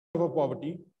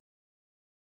poverty.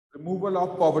 Removal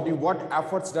of poverty. What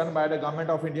efforts done by the government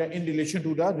of India in relation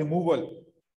to the removal,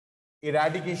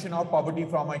 eradication of poverty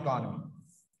from economy?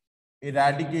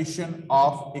 Eradication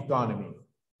of economy.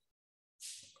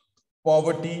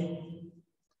 Poverty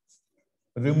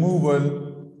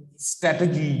removal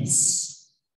strategies.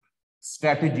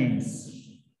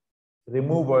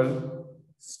 Removal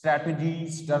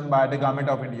strategies done by the government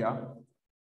of India.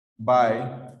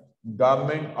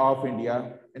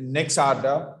 And next are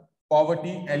the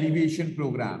poverty alleviation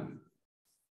program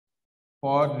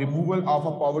for removal of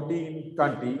a poverty in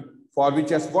country, for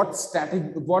which as what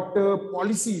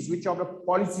policies, which of the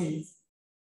policies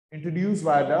introduced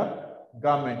by the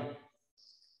government?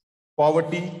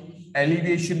 Poverty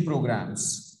alleviation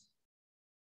programs.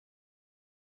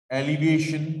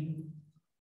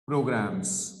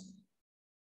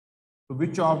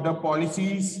 Which of the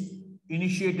policies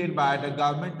initiated by the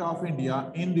government of India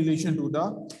in relation to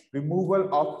the removal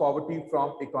of poverty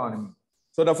from economy?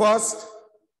 So the first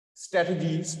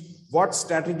strategies, what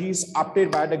strategies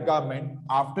opted by the government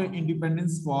after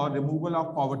independence for removal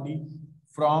of poverty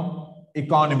from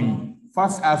economy?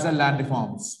 First, as a land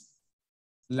reforms.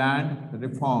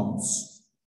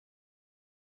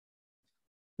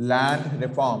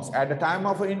 At the time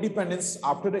of independence,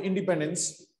 after the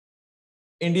independence,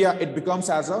 India, it becomes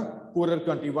as a poorer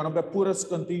country, one of the poorest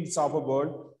countries of the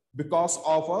world, because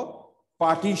of a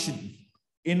partition.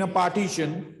 In a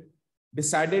partition,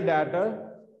 decided that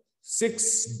a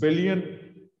 $6 billion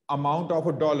amount of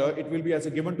a dollar, it will be as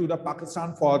a given to the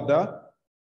Pakistan for the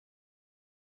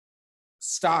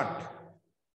start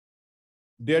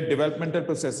their developmental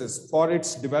processes, for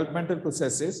its developmental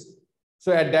processes.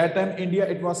 So at that time, India,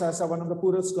 it was as one of the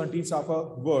poorest countries of the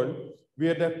world,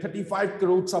 where there are 35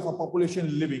 crores of a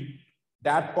population living.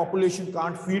 That population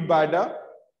can't feed by the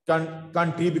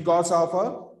country because of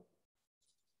a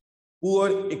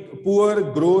poor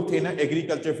growth in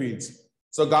agriculture fields.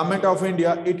 So government of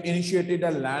India, it initiated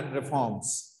a land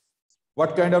reforms.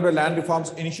 What kind of the land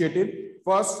reforms initiated?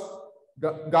 First,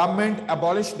 the government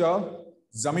abolished the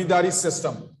zamindari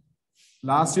system.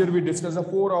 Last year, we discussed the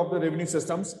 4 of the revenue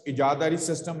systems: ijadari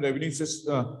system, revenue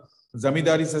system,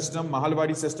 zamindari system,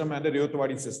 mahalwadi system, and the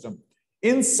rayotwadi system.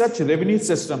 In such revenue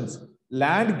systems,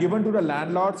 land given to the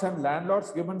landlords and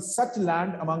landlords given such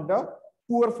land among the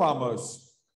poor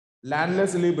farmers,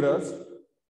 landless laborers.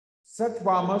 Such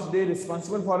farmers, they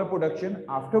responsible for the production.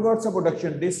 Afterwards, the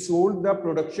production, they sold the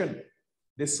production.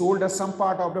 They sold some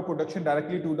part of the production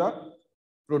directly to the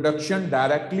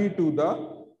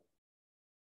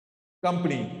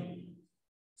company.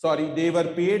 Sorry, they were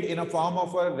paid in a form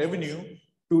of a revenue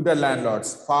to the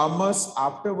landlords. Farmers,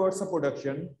 afterwards the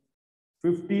production,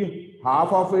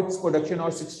 half of its production or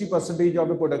 60% of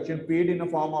the production paid in a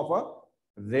form of a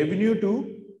revenue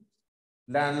to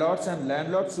landlords and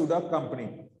landlords to the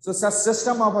company. So such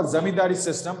system of a zamindari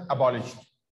system abolished.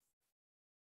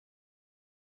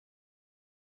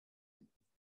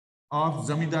 Of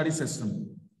zamindari system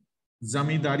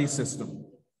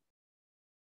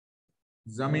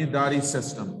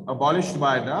abolished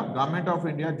by the government of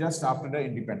India just after the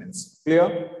independence.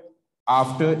 Clear?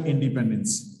 After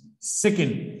independence.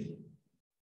 Second,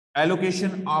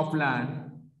 allocation of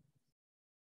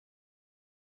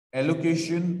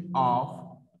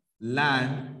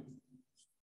land.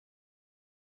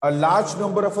 A large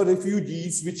number of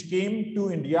refugees which came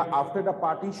to India after the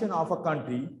partition of a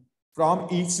country from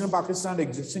eastern Pakistan,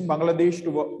 existing Bangladesh,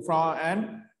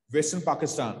 and western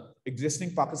Pakistan,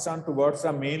 existing Pakistan, towards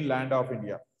the mainland of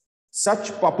India.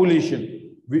 Such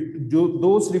population,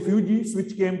 those refugees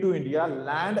which came to India,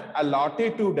 land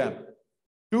allotted to them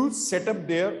to set up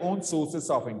their own sources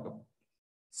of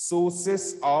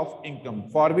income.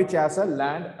 For which as a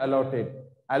land allotted.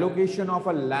 Allocation of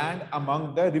a land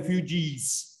among the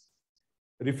refugees.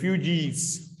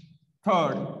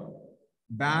 Third,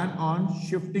 ban on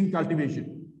shifting cultivation.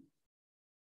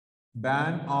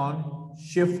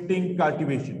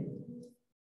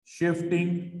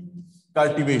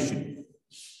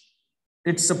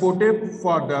 It's supportive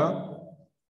for the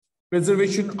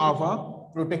preservation of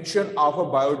a protection of a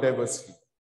biodiversity.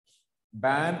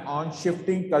 Ban on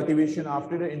shifting cultivation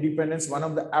after the independence, one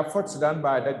of the efforts done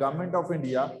by the government of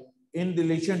India in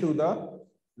relation to the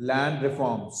land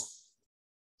reforms.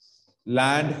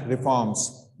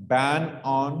 Ban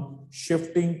on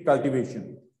shifting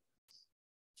cultivation.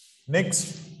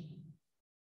 Next,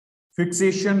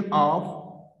 fixation of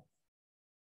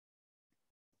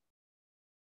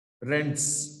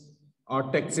rents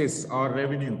or taxes or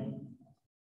revenue.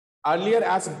 Earlier,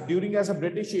 during a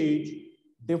British age,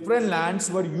 different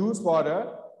lands were used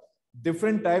for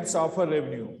different types of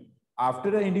revenue.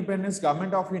 After the independence,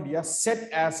 Government of India set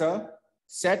as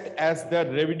the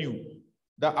revenue,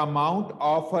 the amount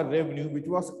of a revenue which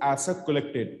was as a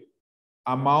collected,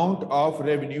 amount of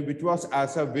revenue which was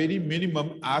as a very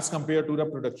minimum as compared to the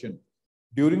production.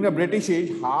 During the British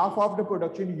age, half of the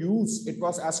production use it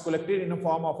was as collected in a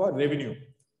form of a revenue.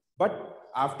 But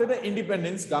after the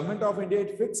independence, Government of India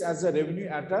it fixed as a revenue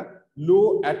at a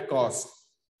low at cost.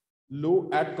 Low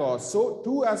at cost. So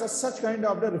to as a such kind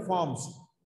of the reforms,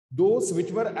 those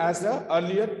which were as the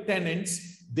earlier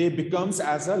tenants, they becomes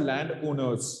as a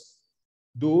landowners.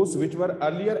 Those which were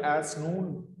earlier as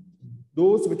known,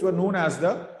 those which were known as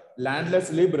the landless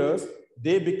laborers,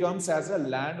 they becomes as a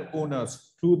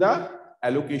landowners through the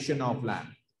allocation of land.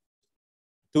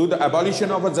 Through the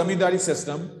abolition of a zamindari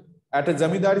system, at a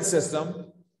zamindari system,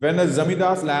 when the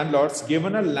zamindars landlords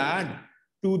given a land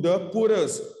to the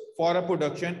poorest for a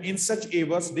production, in such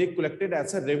areas they collected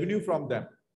as a revenue from them.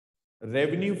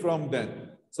 Revenue from them.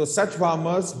 So such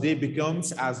farmers, they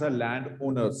becomes as a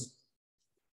landowners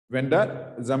when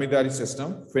the zamindari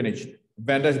system finished.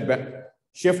 When the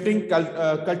shifting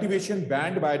cultivation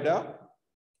banned by the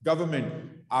government.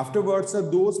 Afterwards,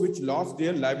 those which lost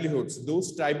their livelihoods,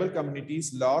 those tribal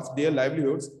communities lost their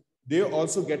livelihoods, they are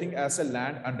also getting as a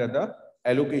land under the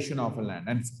allocation of a land,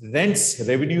 and rents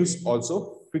revenues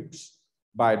also fixed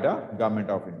by the Government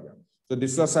of India. So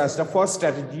this was as the first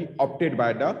strategy opted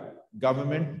by the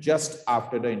government just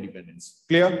after the independence.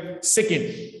 Clear? Second,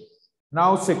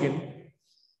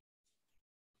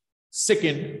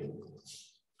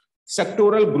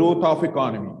 sectoral growth of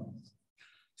economy.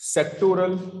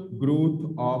 Sectoral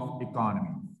growth of economy.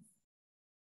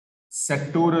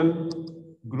 Sectoral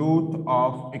growth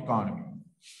of economy.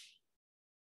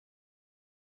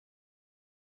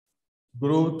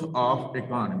 Growth of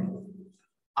economy.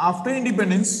 After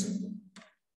independence,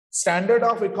 standard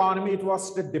of economy, it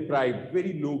was deprived,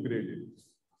 very low graded.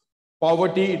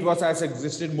 Poverty, it was as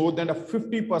existed more than a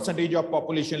 50% of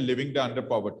population living under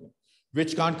poverty,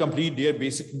 which can't complete their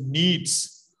basic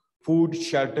needs, food,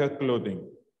 shelter, clothing.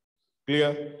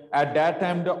 Clear? At that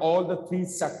time, all the three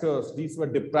sectors, these were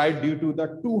deprived due to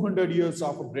the 200 years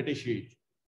of a British age.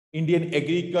 Indian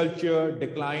agriculture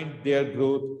declined their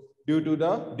growth due to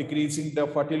the decreasing the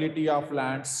fertility of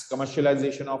lands,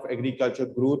 commercialization of agriculture,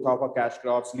 growth of a cash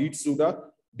crops leads to the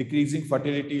decreasing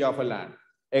fertility of a land.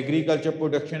 Agriculture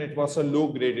production, it was a low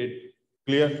graded.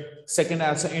 Clear? Second,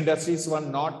 as industries were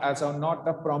not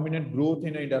the prominent growth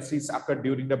in industries occurred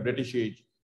during the British age.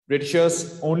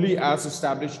 Britishers only as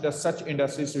established such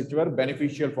industries which were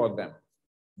beneficial for them.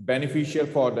 Beneficial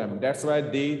for them. That's why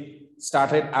they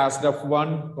started as the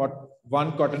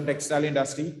one cotton textile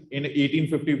industry in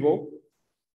 1854.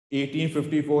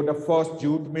 1854, the first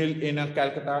jute mill in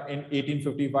Calcutta in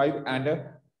 1855, and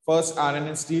first iron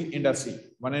and steel industry,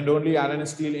 one and only iron and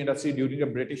steel industry during the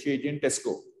British age in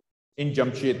Tesco in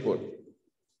Jamshedpur.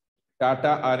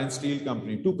 Tata Iron Steel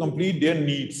Company to complete their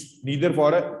needs, neither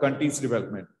for a country's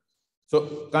development.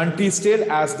 So country still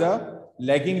as the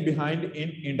lagging behind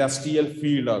in industrial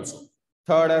field also.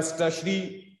 Third, as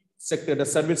tertiary sector, the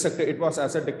service sector, it was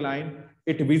as a decline.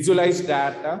 It visualized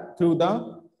that through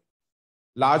the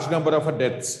large number of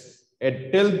deaths.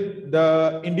 Till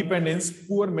the independence,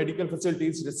 poor medical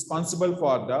facilities responsible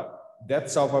for the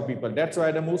deaths of our people. That's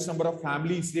why the most number of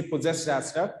families they possessed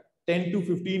as 10 to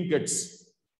 15 kids.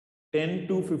 10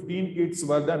 to 15 kids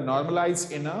were the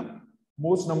normalized in a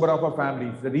most number of our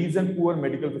families. The reason, poor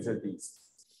medical facilities.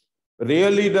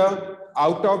 Rarely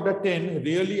out of the 10,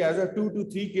 rarely as 2 to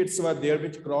 3 kids were there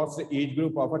which crossed the age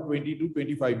group of 20 to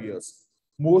 25 years.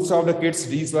 Most of the kids,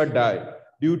 these were died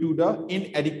due to the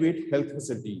inadequate health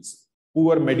facilities,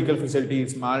 poor medical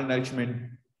facilities, malnourishment,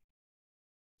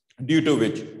 due to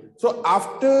which. So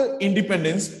after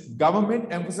independence,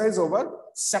 government emphasized over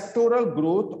sectoral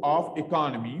growth of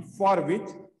economy, for which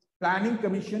Planning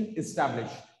Commission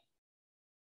established.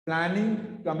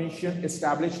 Planning Commission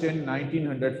established in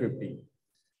 1950.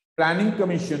 Planning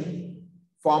Commission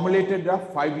formulated the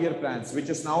 5-year plans, which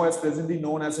is now as presently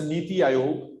known as a Niti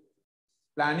Aayog.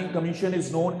 Planning Commission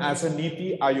is known as a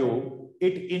Niti Aayog.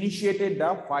 It initiated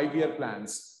the 5-year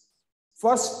plans.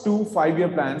 First 2 5-year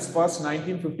plans, first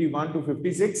 1951 to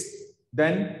 56,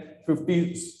 then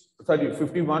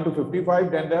 51 to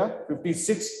 55, then the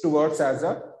 56 towards as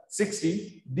a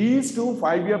 60. These 2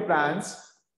 5-year plans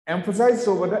emphasized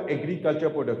over the agriculture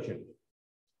production,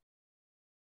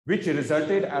 which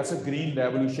resulted as a green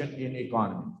revolution in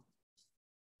economy.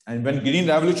 And when green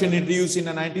revolution introduced in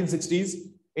the 1960s,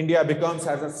 India becomes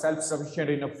as a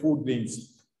self-sufficient in food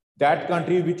grains. That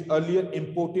country which earlier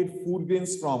imported food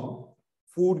grains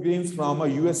from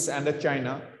US and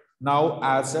China, now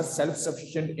as a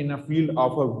self-sufficient in a field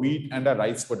of a wheat and a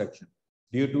rice production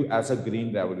due to as a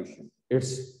green revolution.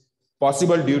 It's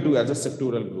possible due to as a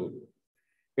sectoral growth.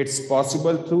 It's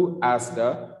possible through as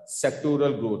the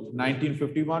sectoral growth,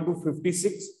 1951 to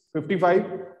 56, 55,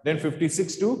 then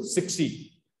 56 to 60.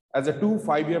 As a 2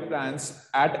 5-year plans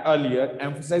at earlier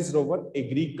emphasized over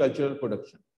agricultural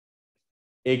production.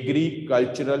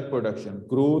 Agricultural production,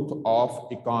 growth of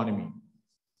economy.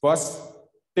 First,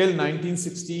 till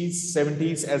 1960s,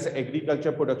 70s as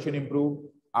agriculture production improved.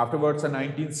 Afterwards, the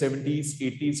 1970s,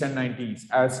 80s and 90s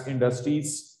as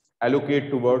industries allocate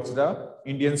towards the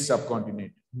Indian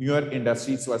subcontinent. Newer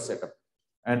industries were set up.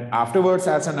 And afterwards,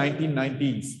 as the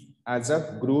 1990s, as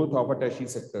a growth of a tertiary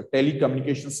sector,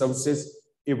 telecommunication services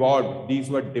evolved. These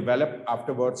were developed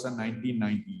afterwards in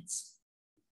 1990s.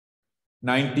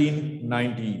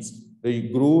 1990s, the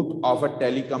growth of a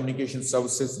telecommunication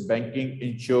services, banking,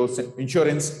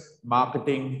 insurance,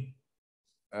 marketing,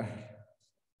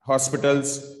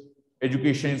 hospitals,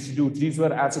 education institutes, these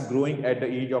were as growing at the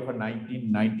age of the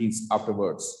 1990s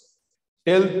afterwards.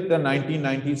 Till the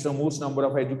 1990s, the most number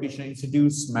of education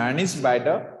institutes managed by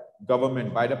the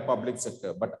government, by the public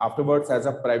sector, but afterwards as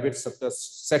a private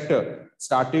sector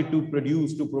started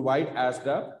to provide as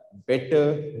the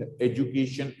better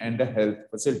education and the health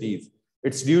facilities.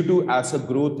 It's due to as a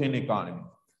growth in economy.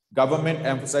 Government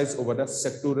emphasized over the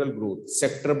sectoral growth,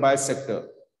 sector by sector.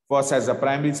 First as a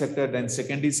primary sector, then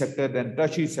secondary sector, then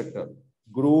tertiary sector.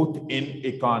 Growth in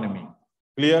economy.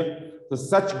 Clear? So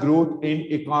such growth in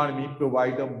economy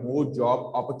provide more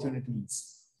job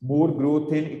opportunities. More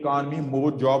growth in economy,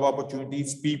 more job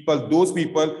opportunities. Those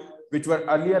people which were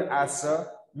earlier as a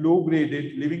low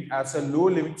graded, living as a low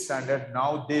living standard,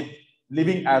 now they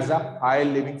living as a high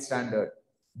living standard.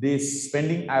 They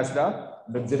spending as the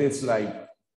luxurious life.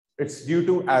 It's due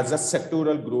to as a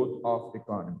sectoral growth of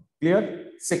economy. Clear?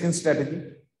 Second strategy.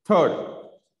 Third,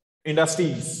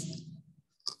 industries,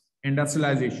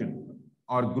 industrialization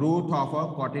or growth of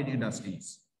a cottage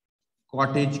industries.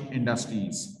 Cottage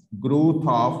industries, growth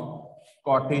of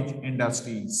cottage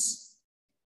industries,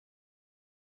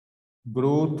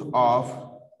 growth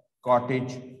of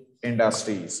cottage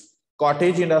industries.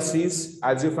 Cottage industries,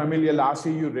 as you're familiar, last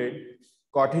year you read,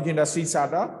 cottage industries are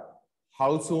the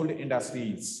household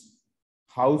industries.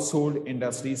 Household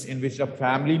industries in which the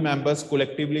family members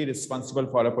collectively responsible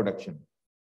for a production.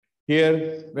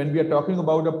 Here, when we are talking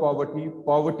about the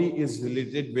poverty is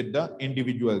related with the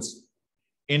individuals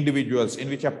in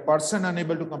which a person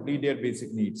unable to complete their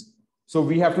basic needs. So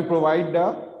we have to provide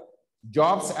the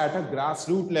jobs at a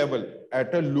grassroots level,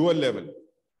 at a lower level,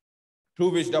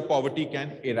 through which the poverty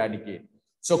can eradicate.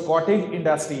 So cottage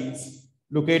industries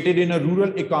located in a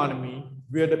rural economy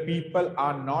where the people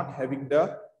are not having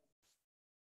the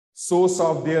source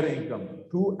of their income.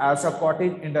 Through as a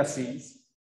cottage industries,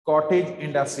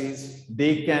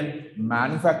 they can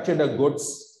manufacture the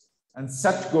goods, and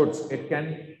such goods it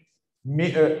can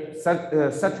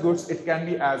such goods it can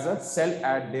be as a sell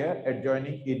at their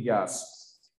adjoining areas,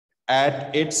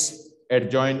 at its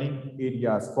adjoining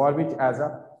areas, for which as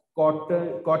a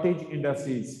cottage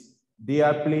industries they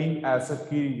are playing as a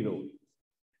key role.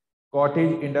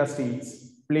 Cottage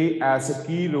industries play as a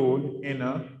key role in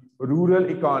a rural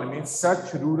economy,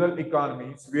 such rural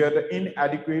economies where the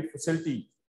inadequate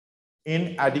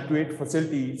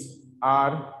facilities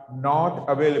are not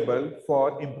available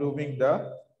for improving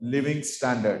the living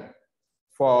standard,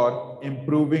 for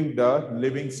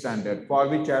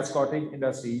which as cottage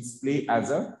industries play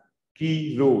as a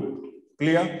key role.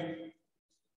 Clear?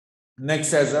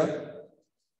 Next, as a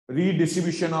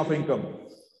redistribution of income.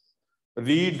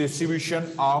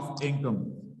 Redistribution of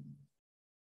income.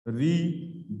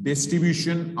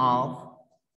 Redistribution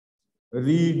of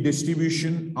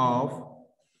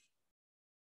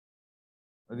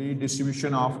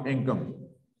income.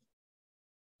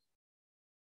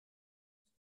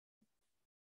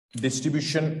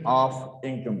 Distribution of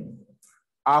income.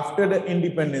 After the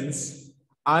independence,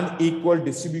 unequal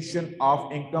distribution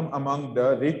of income among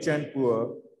the rich and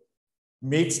poor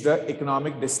makes the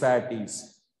economic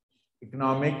disparities,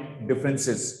 economic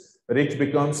differences. Rich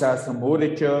becomes as the more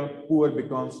richer, poor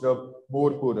becomes the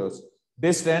more poorer.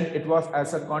 This trend, it was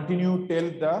as a continue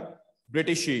till the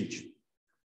British age.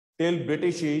 Till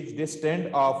British age, this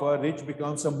trend of a rich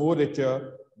becomes a more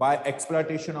richer by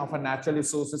exploitation of a natural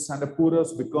resources, and the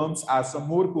poorest becomes as a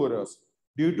more poorest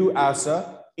due to as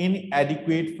a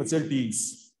inadequate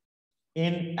facilities,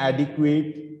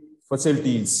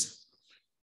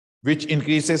 which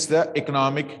increases the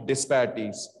economic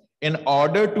disparities. In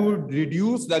order to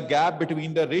reduce the gap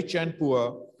between the rich and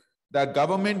poor, the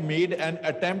government made an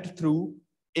attempt through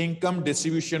income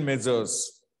distribution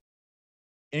measures.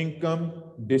 income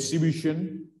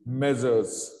distribution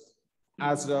measures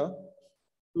to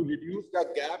reduce the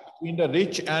gap between the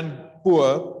rich and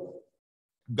poor.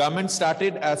 Government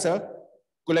started as a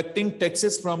collecting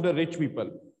taxes from the rich people.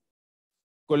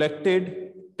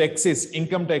 Collected taxes,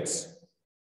 income tax,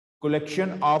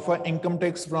 collection of income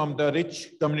tax from the rich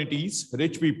communities,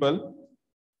 rich people.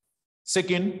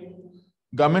 Second,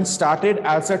 government started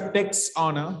as a tax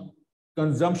on a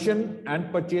consumption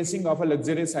and purchasing of a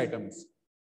luxurious items.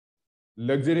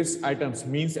 Luxurious items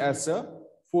means as a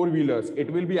four-wheelers.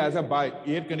 It will be as a buy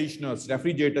air conditioners,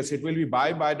 refrigerators. It will be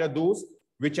buy by the those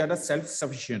which are the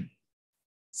self-sufficient.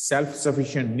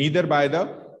 Self-sufficient, neither by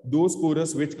the those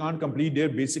poorest which can't complete their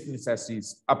basic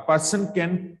necessities. A person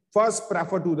can first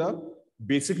prefer to the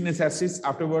basic necessities,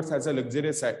 afterwards as a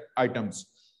luxurious items.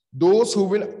 Those who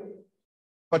will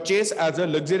purchase as a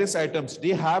luxurious items, they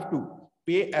have to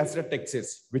pay as the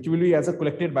taxes, which will be as a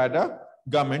collected by the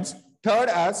governments. Third,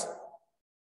 as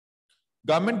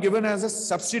government given as a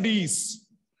subsidies.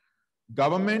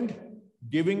 Government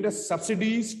giving the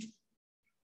subsidies,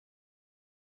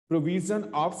 provision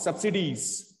of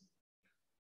subsidies.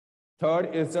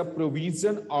 Third is the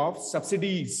provision of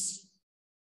subsidies.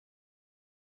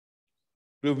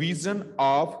 Provision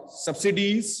of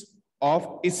subsidies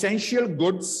of essential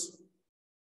goods.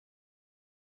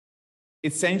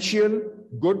 Essential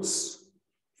goods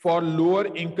for lower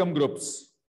income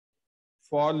groups.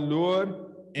 For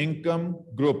lower income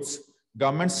groups.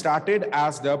 Government started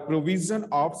as the provision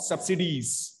of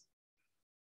subsidies.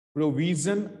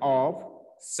 Provision of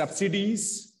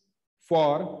subsidies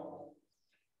for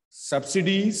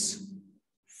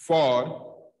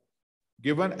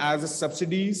given as a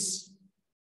subsidies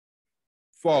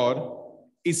for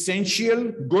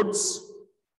essential goods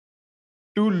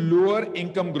to lower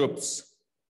income groups.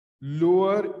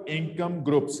 Lower income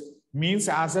groups means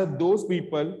as a those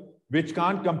people which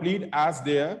can't complete as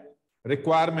their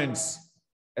requirements,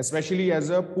 especially as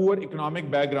a poor economic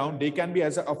background, they can be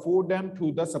as a afford them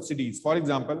through the subsidies. For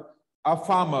example, a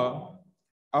farmer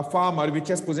which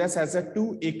has possessed as a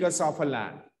 2 acres of a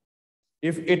land,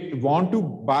 if it want to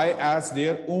buy as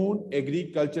their own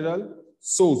agricultural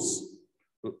source,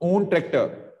 own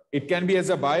tractor, it can be as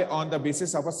a buy on the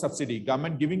basis of a subsidy.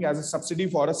 Government giving as a subsidy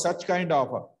for a such kind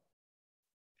of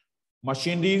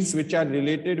machineries which are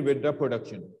related with the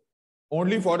production.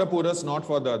 Only for the poorest, not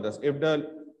for the others. If the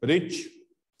rich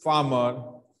farmer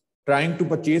trying to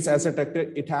purchase as a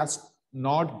tractor, it has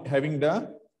not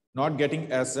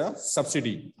getting as a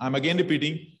subsidy. I'm again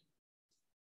repeating,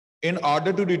 in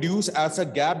order to reduce as a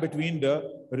gap between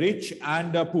the rich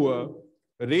and the poor,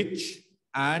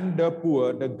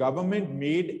 the government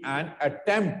made an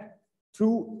attempt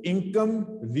through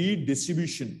income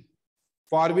redistribution,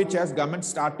 for which as government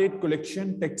started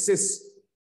collection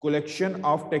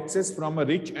of taxes from a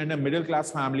rich and a middle class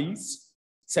families.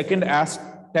 Second, as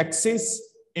taxes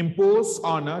imposed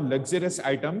on luxurious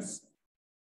items.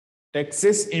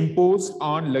 Taxes imposed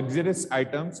on luxurious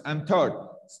items. And third,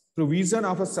 provision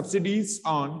of a subsidies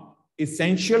on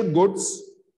essential goods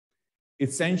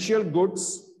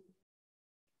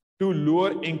to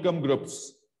lower income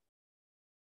groups.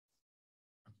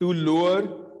 For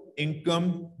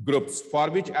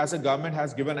which as a government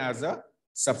has given as a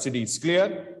subsidies.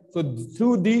 Clear? So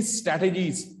through these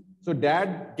strategies, so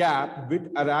that gap which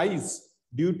arise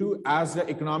due to as the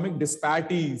economic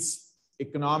disparities,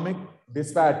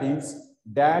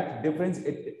 that difference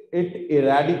it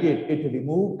eradicate, it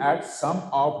remove at some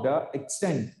of the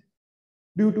extent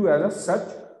due to as such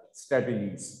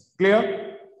strategies.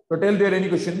 Clear? So till there any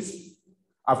questions?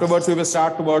 Afterwards we will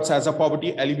start towards as a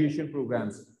poverty alleviation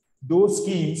programs. Those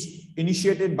schemes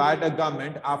initiated by the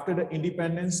government after the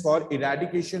independence for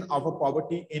eradication of a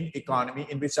poverty in economy,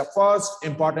 in which the first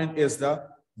important is the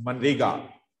Manrega,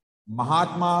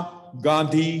 Mahatma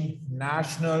Gandhi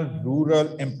National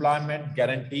Rural Employment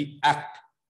Guarantee Act.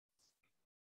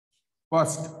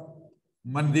 First,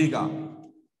 Manrega,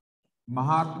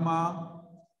 Mahatma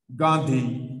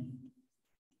Gandhi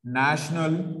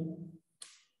National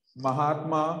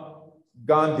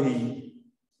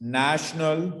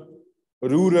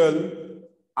Rural,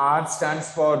 R stands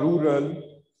for Rural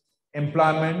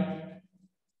Employment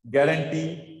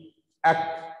Guarantee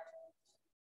Act.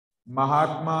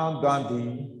 Mahatma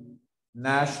Gandhi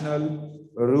National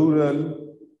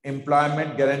Rural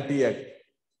Employment Guarantee Act.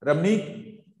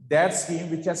 Ramneek, that scheme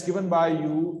which has given by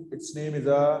you, its name is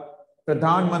a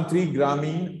Pradhan Mantri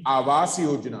Gramin Awas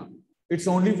Yojana. It's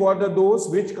only for those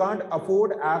which can't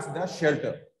afford as the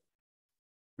shelter,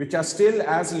 which are still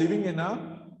as living in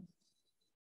a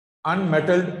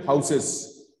unmetalled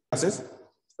houses. So it's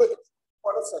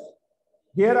for a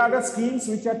Here are the schemes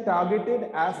which are targeted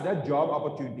as the job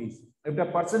opportunities. If the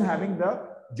person having the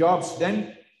jobs,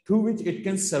 then through which it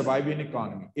can survive in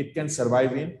economy, it can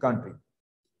survive in country.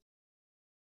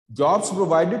 Jobs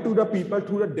provided to the people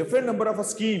through a different number of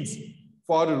schemes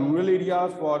for rural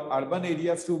areas, for urban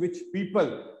areas, to which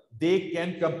people, they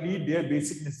can complete their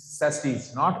basic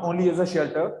necessities, not only as a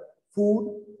shelter,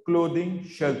 food, clothing,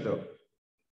 shelter.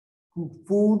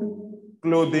 Food,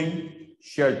 clothing,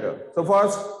 shelter. So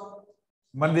first,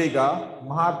 Manrega,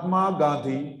 Mahatma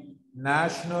Gandhi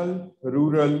National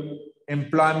Rural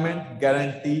Employment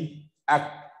Guarantee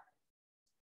Act.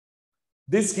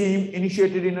 This scheme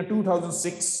initiated in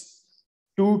 2006.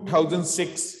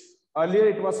 Earlier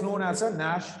it was known as a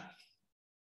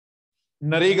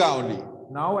Narega only.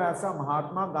 Now as a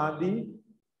Mahatma Gandhi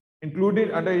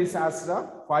included under it as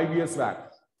a 5 years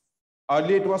back.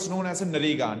 Earlier it was known as a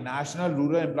Narega, National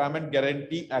Rural Employment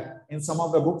Guarantee Act. In some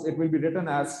of the books it will be written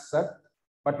as such,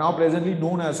 but now presently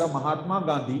known as a Mahatma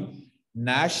Gandhi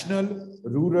National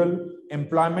Rural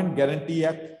Employment Guarantee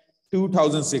Act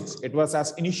 2006. It was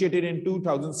as initiated in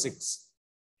 2006.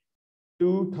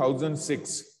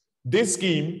 This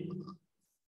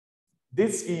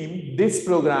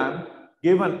program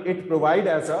given, it provide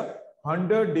as a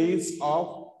 100 days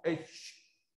of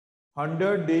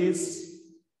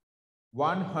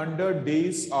 100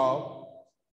 days of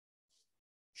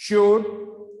assured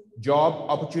job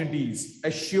opportunities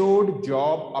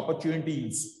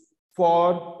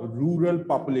for rural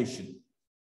population.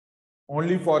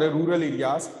 Only for the rural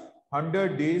areas,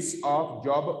 100 days of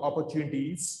job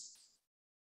opportunities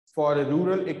for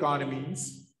rural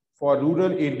economies, for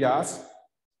rural areas.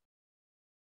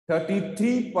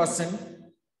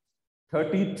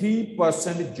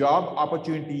 33% job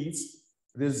opportunities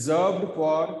reserved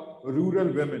for rural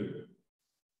women.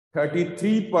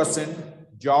 33%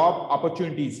 job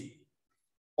opportunities.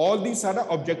 All these are the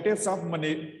objectives of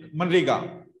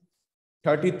Manrega.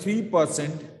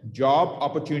 33% job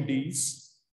opportunities.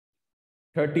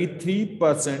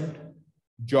 33%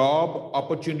 job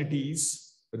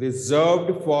opportunities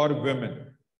reserved for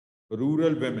women,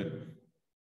 rural women.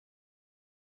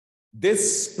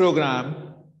 This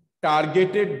program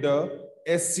targeted the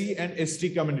SC and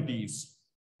ST communities.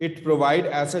 It provides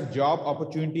as a job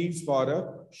opportunities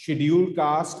for scheduled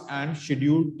caste and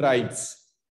scheduled tribes,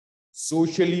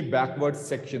 socially backward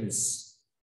sections.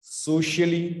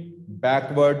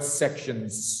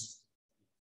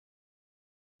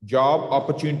 Job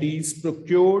opportunities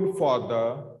procured for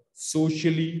the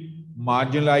socially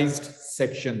marginalized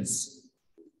sections.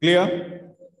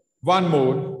 Clear? One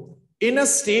more. In a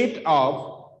state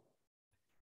of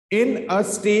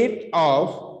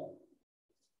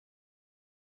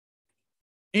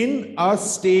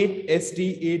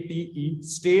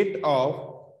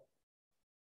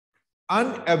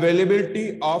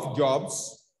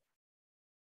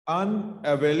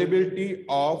unavailability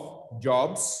of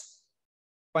jobs,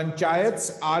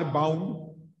 panchayats are bound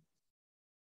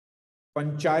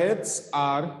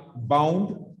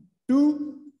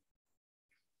to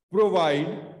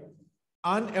provide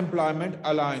unemployment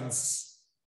allowance,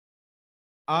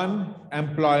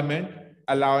 ALLOWANCE,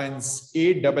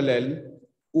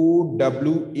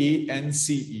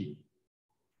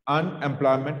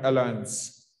 unemployment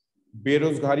allowance,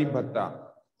 Berozgari Bhatta.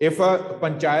 If a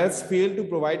panchayats fail to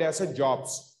provide as a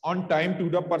jobs on time to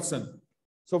the person,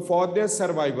 so for their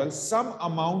survival, some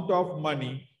amount of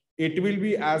money, it will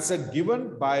be as a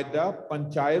given by the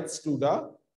panchayats to the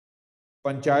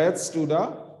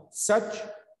such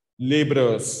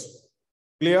laborers.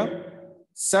 Clear?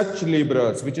 Such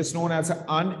laborers, which is known as an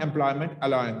unemployment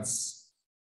allowance.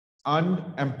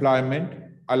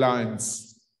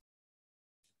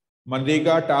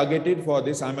 Manrega targeted for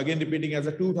this, I'm again repeating, as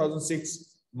a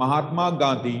 2006 Mahatma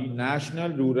Gandhi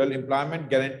National Rural Employment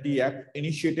Guarantee Act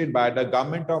initiated by the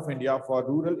Government of India for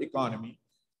rural economy,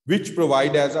 which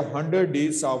provide as 100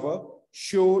 days of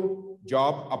sure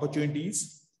job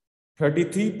opportunities,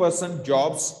 33%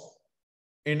 jobs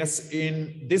in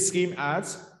this scheme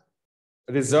as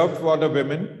reserved for the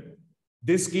women.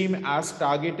 This scheme as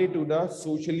targeted to the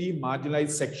socially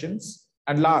marginalized sections.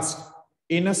 And last,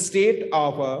 in a state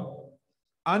of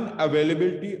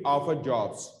unavailability of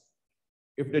jobs.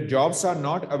 If the jobs are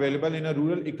not available in a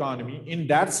rural economy, in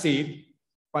that state,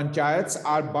 panchayats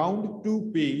are bound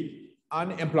to pay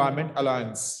unemployment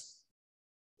allowance.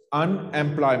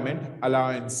 Unemployment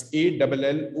allowance,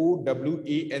 ALLOWANCE.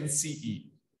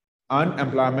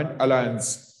 Unemployment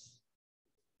allowance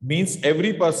means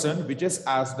every person which is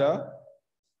as the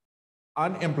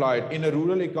unemployed in a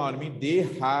rural economy, they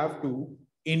have to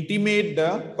intimate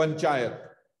the panchayat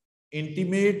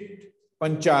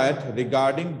panchayat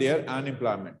regarding their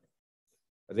unemployment.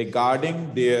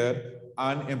 Regarding their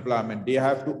unemployment, they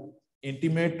have to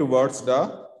intimate towards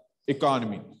the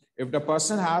economy. If the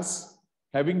person has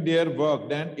having their work,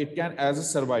 then it can as a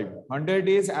survive. 100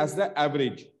 days as the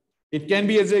average. It can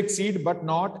be as a exceed, but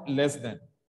not less than.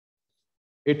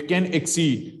 It can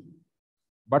exceed,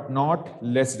 but not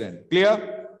less than.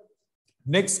 Clear?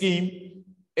 Next scheme,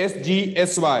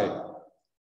 SGSY.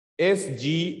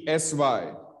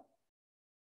 SGSY.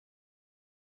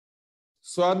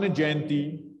 Swarna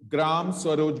Jayanti Gram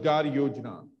Swarojgar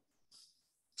Yojana.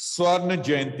 Swarna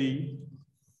Jayanti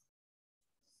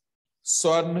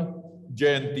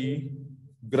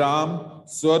Gram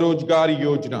Swarojgar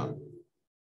Yojana.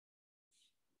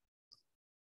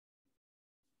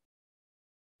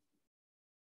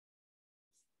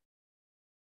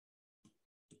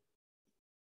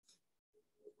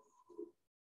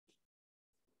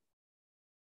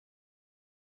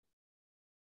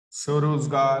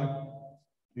 Swarojgar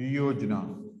Yojana.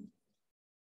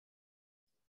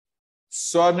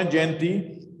 Swarna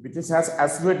Jayanti, which has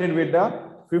associated with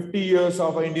the 50 years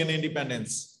of Indian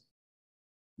independence.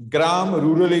 Gram,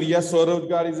 rural area,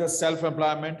 Swarojgar is a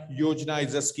self-employment, Yojana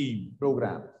is a scheme,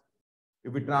 program.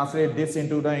 If we translate this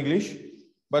into the English,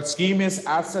 but scheme is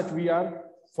as such we are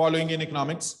following in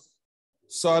economics.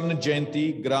 Swarna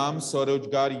Jayanti Gram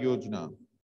Swarojgar Yojana.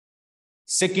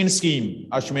 Second scheme,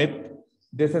 Ashmit,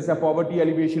 this is a poverty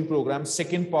alleviation program,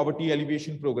 second poverty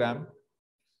alleviation program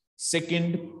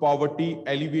formulated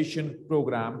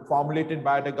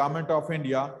by the Government of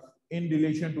India in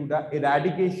relation to the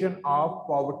eradication of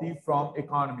poverty from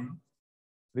economy,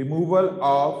 removal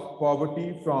of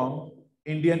poverty from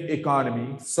Indian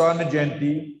economy. Swarna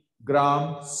Jayanti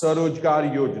Gram Swarojgar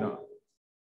Yojana.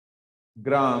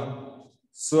 Gram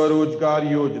Swarojgar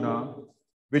Yojana,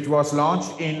 which was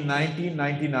launched in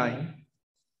 1999.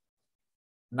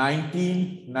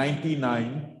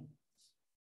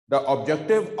 The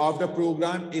objective of the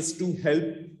program is to help.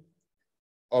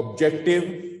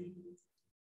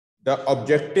 The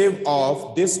objective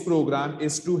of this program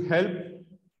is to help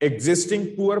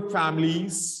existing poor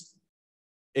families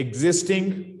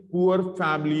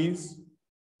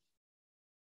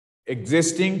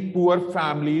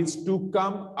to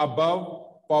come above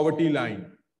poverty line.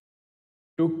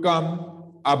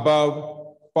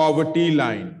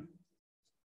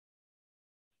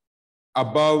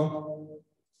 Above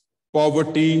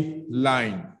poverty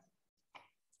line.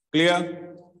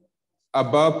 Clear?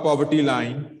 Above poverty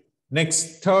line.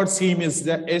 Next, third scheme is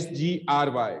the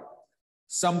SGRY.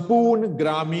 Sampurn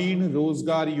Gramin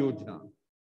Rozgar Yojana.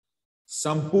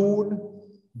 Sampurn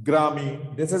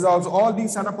Gramin. This is also all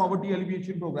these are poverty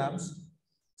alleviation programs.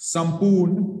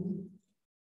 Sampurn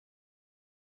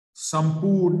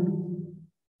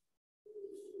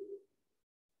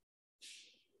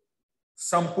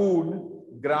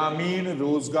Gramin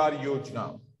Rozgar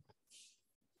Yojana.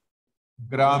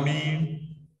 Gramin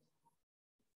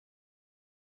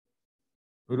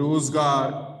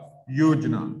Rozgar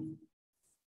Yojana.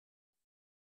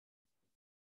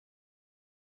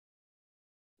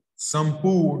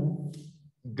 Sampurn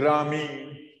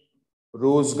Gramin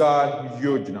Rozgar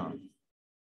Yojana.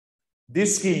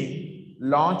 This scheme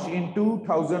launched in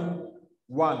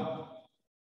 2001.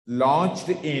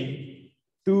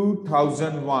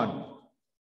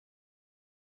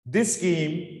 This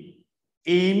scheme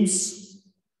aims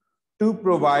to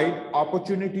provide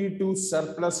opportunity to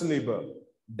surplus labor,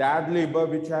 that labor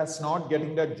which has not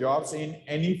getting the jobs in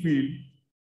any field,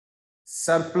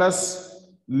 surplus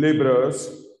laborers,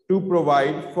 to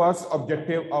provide first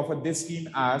objective of this scheme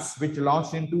as which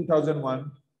launched in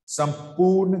 2001,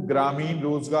 Sampurn Gramin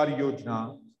Rozgar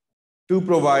Yojana, to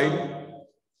provide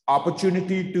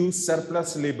opportunity to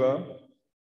surplus labor.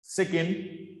 Second,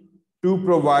 to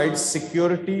provide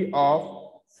security of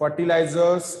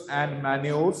fertilizers and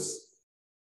manures.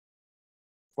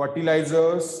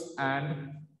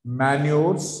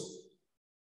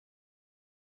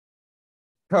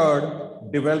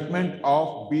 Third, development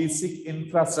of basic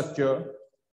infrastructure.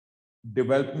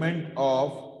 Development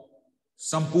of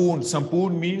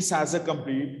Sampurn means as a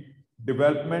complete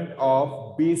development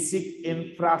of basic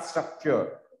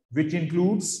infrastructure, which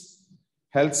includes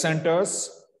health centers,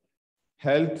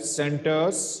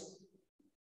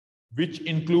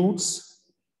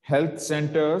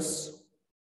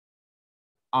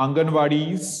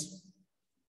 Anganwadis,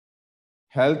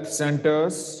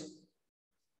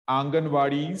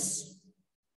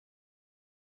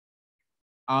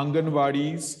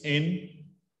 Anganwadis in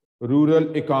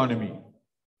rural economy.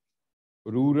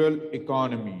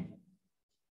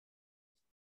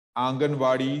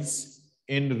 Anganwadis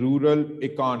in rural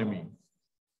economy.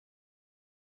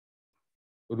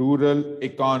 rural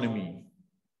economy.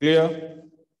 Clear?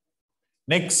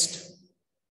 Next,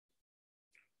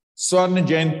 स्वर्ण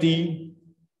जयंती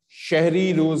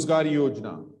शहरी रोजगार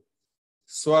योजना.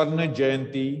 स्वर्ण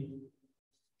जयंती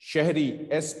शहरी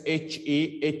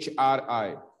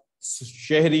SHAHRI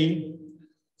शहरी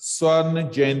स्वर्ण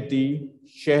जयंती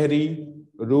शहरी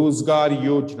रोजगार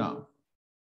योजना.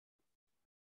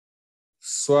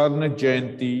 स्वर्ण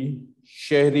जयंती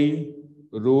शहरी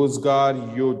रोजगार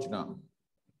योजना.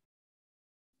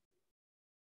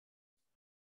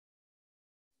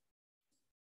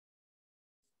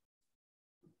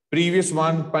 Previous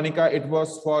one, Panika, it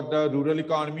was for the rural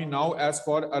economy. Now as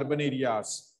for urban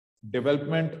areas,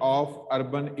 development of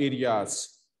urban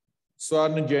areas.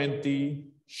 Swarn Jayanti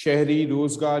Shahri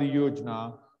Rozgar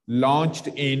Yojana launched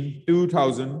in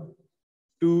 2000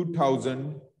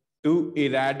 to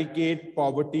eradicate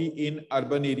poverty in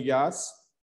urban areas.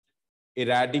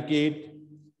 Eradicate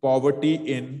poverty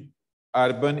in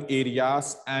urban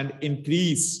areas and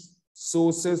increase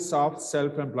sources of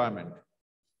self-employment.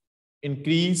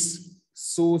 Increase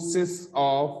sources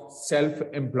of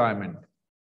self-employment.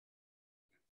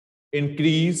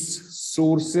 Increase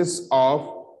sources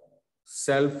of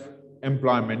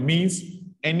self-employment means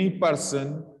any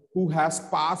person who has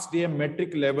passed their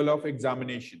metric level of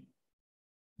examination,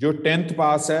 jo 10th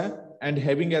pass hai and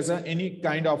having as any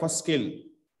kind of a skill.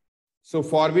 So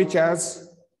for which as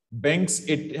banks,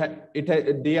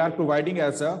 they are providing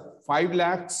as a 5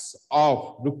 lakhs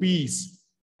of rupees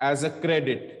as a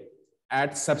credit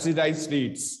at subsidized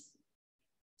rates.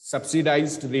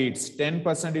 Subsidized rates.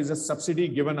 10% is a subsidy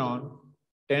given on.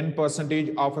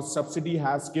 10% of a subsidy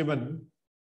has given.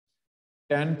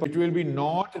 10, it will be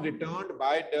not returned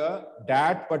by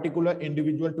that particular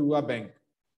individual to a bank.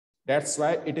 That's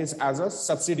why it is as a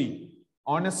subsidy.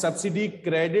 On a subsidy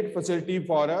credit facility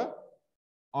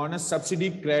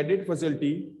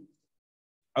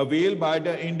availed by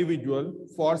the individual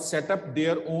for set up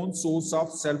their own source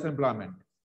of self-employment.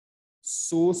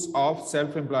 Source of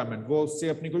self-employment, वो उससे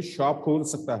अपनी कोई shop खोल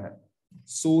सकता है.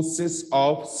 Sources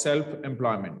of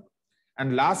self-employment.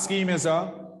 And last scheme is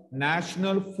a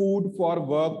National Food for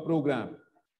Work program.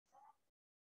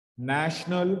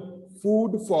 National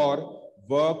Food for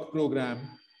Work program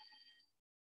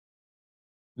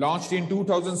launched in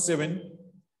 2007.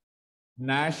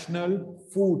 National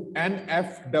Food,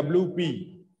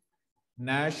 NFWP,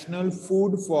 National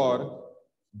Food for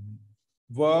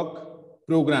Work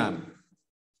program.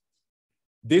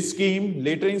 This scheme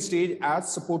later in stage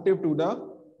as supportive to the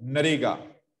NREGA.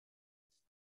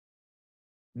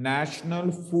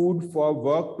 National Food for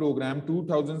Work program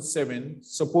 2007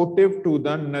 supportive to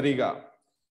the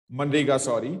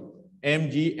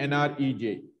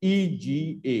MGNREGA,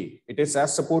 EGA. It is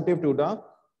as supportive to the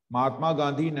Mahatma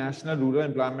Gandhi National Rural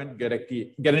Employment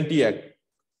Guarantee Act.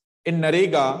 In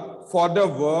NREGA, for the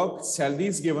work,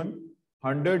 salaries given,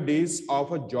 100 days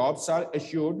of a jobs are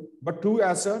assured, but through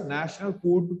as a National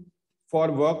Food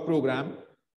for Work program,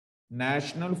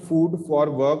 National Food for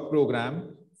Work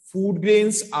program, food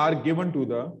grains are given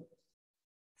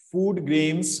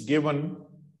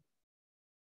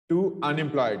to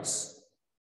unemployeds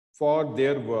for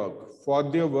their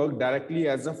work directly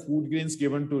as a food grains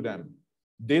given to them.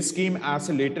 This scheme as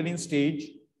a later in stage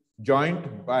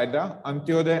joined by the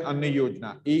Antyodaya Anna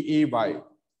Yojana, AAY.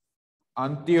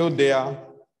 Antyodaya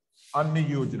Anna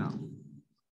Yojana.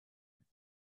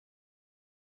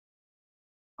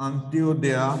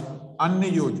 Antyodaya Anna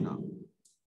Yojana.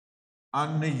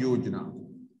 Anna Yojana.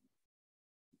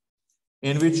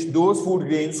 In which those food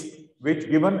grains which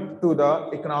given to the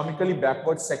economically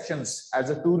backward sections as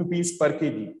a 2 rupees per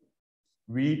kg,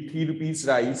 wheat, 3 rupees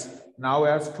rice, now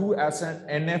as 2 as an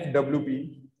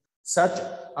NFWP, such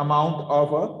amount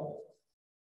of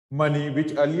money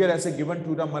which earlier as a given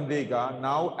to the MGNREGA,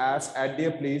 now as at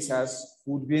their place as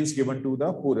food grains given to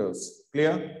the poorers.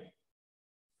 Clear?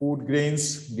 Food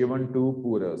grains given to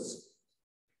poorers.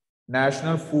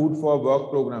 National Food for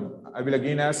Work program. I will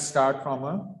again start from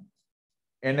a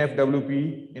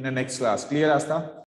NFWP in the next class. Clear, Asta?